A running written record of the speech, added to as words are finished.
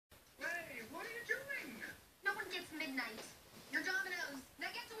midnight. You're Domino's. Now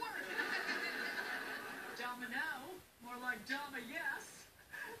get to work. Domino? More like Dama, yes.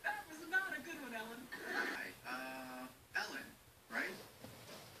 That was not a good one, Ellen. Hi, Ellen, right?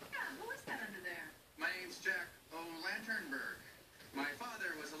 Yeah, who is that under there? My name's Jack O'Lanternberg. My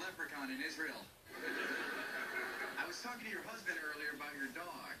father was a leprechaun in Israel. I was talking to your husband earlier about your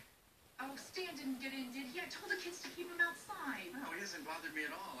dog. Oh, Stan didn't get in, did he? I told the kids to keep him outside. No, he hasn't bothered me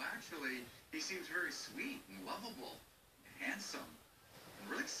at all. Actually, he seems very sweet and lovable, and handsome, and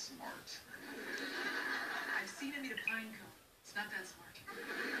really smart. I've seen him eat a pine cone. It's not that smart.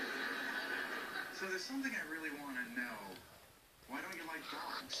 So there's something I really want to know. Why don't you like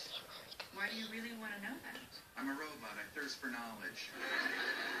dogs? Why do you really want to know that? I'm a robot. I thirst for knowledge.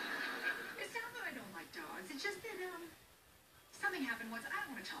 It's not that I don't like dogs. It's just that, something happened once. I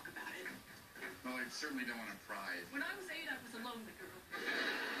don't want to talk about it. Well, I certainly don't want to pry. When I was 8, I was a lonely girl.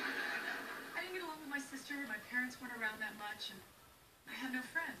 I didn't get along with my sister. My parents weren't around that much, and I had no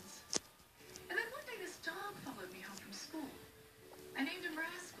friends. And then one day, this dog followed me home from school. I named him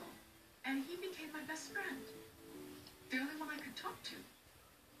Rascal, and he became my best friend. The only one I could talk to.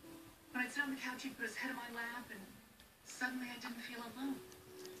 When I'd sit on the couch, he'd put his head in my lap, and suddenly I didn't feel alone.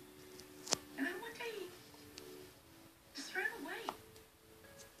 And then one day, he just ran away.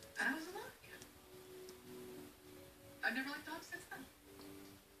 And I was alone again. I've never liked dogs since then.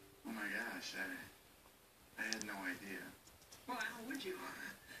 Oh my gosh, I had no idea. Well, how would you?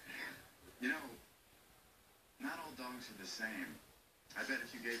 You know, not all dogs are the same. I bet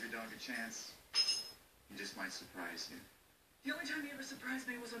if you gave your dog a chance, he just might surprise you. The only time he ever surprised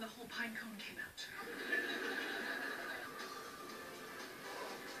me was when the whole pine cone came out.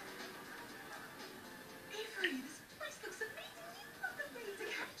 Avery, this place looks amazing. You look amazing.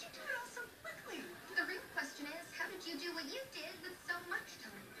 How did you do it all so quickly? The real question is, how did you do what you did with so much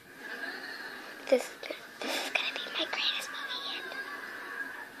time? This is gonna be my greatest movie yet.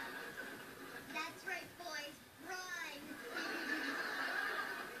 That's right, boys. Run.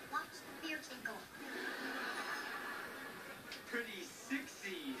 Watch the beer tinkle. Pretty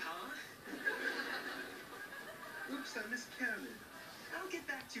sexy, huh? Oops, I missed Carolyn. I'll get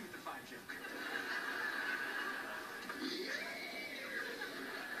back to you with the 5 joke.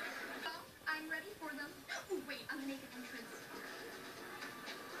 Well, I'm ready for them. Oh, wait, I'm gonna make an entrance.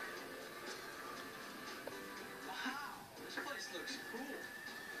 Wow, this place looks cool.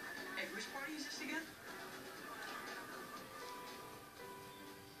 Hey, whose party is this again?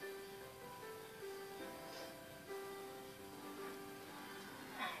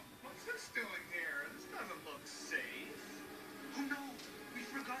 What's this doing here? This doesn't look safe. Oh no, we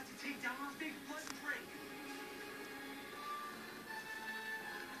forgot to take down our big blood break.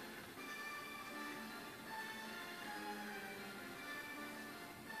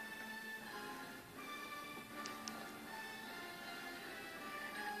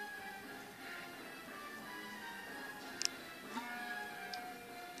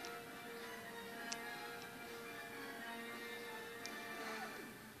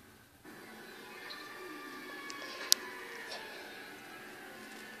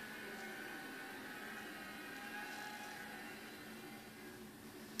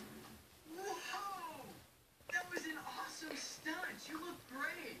 Whoa! That was an awesome stunt. You look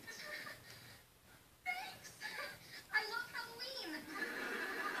great. Thanks. I love Halloween.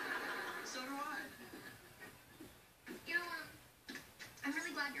 So do I. You know, I'm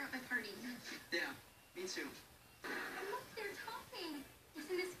really glad you're at my party. Yeah, me too. And look, they're talking.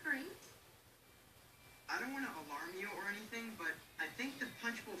 Isn't this great? I don't want to alarm you or anything, but I think the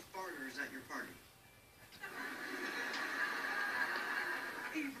Punch Bowl farter is at your party.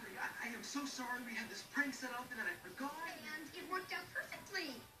 Avery, I am so sorry we had this prank set up and then I forgot. And it worked out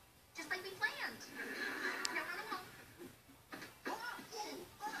perfectly. Just like we planned. Now run along.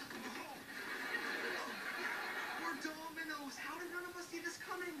 We're Domino's. How did none of us see this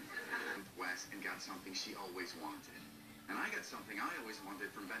coming? West and got something she always wanted. And I got something I always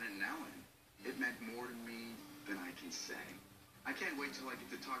wanted from Bennett and Ellen. It meant more to me than I can say. I can't wait till I get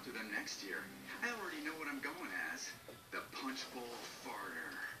to talk to them next year. I already know what I'm going as. The Punch Bowl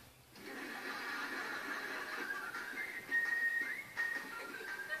Farter.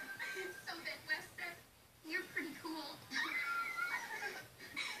 So that Wes said, you're pretty cool.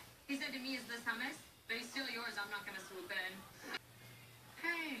 He said to me, is this hummus? But he's still yours, I'm not gonna swoop in.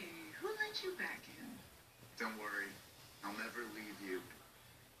 Hey, who let you back in? Don't worry. I'll never leave you.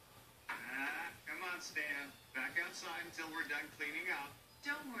 Come on, Stan. Back outside until we're done cleaning up.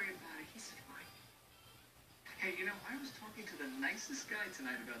 Don't worry about it. He's fine. Hey, you know, I was talking to the nicest guy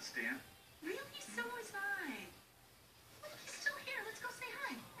tonight about Stan. Really? So was I. Look, he's still here. Let's go say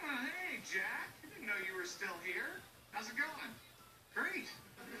hi. Oh, hey, Jack. I didn't know you were still here. How's it going? Great.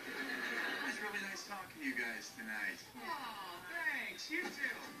 It was really nice talking to you guys tonight. Oh, thanks. You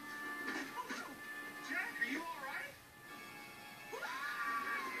too.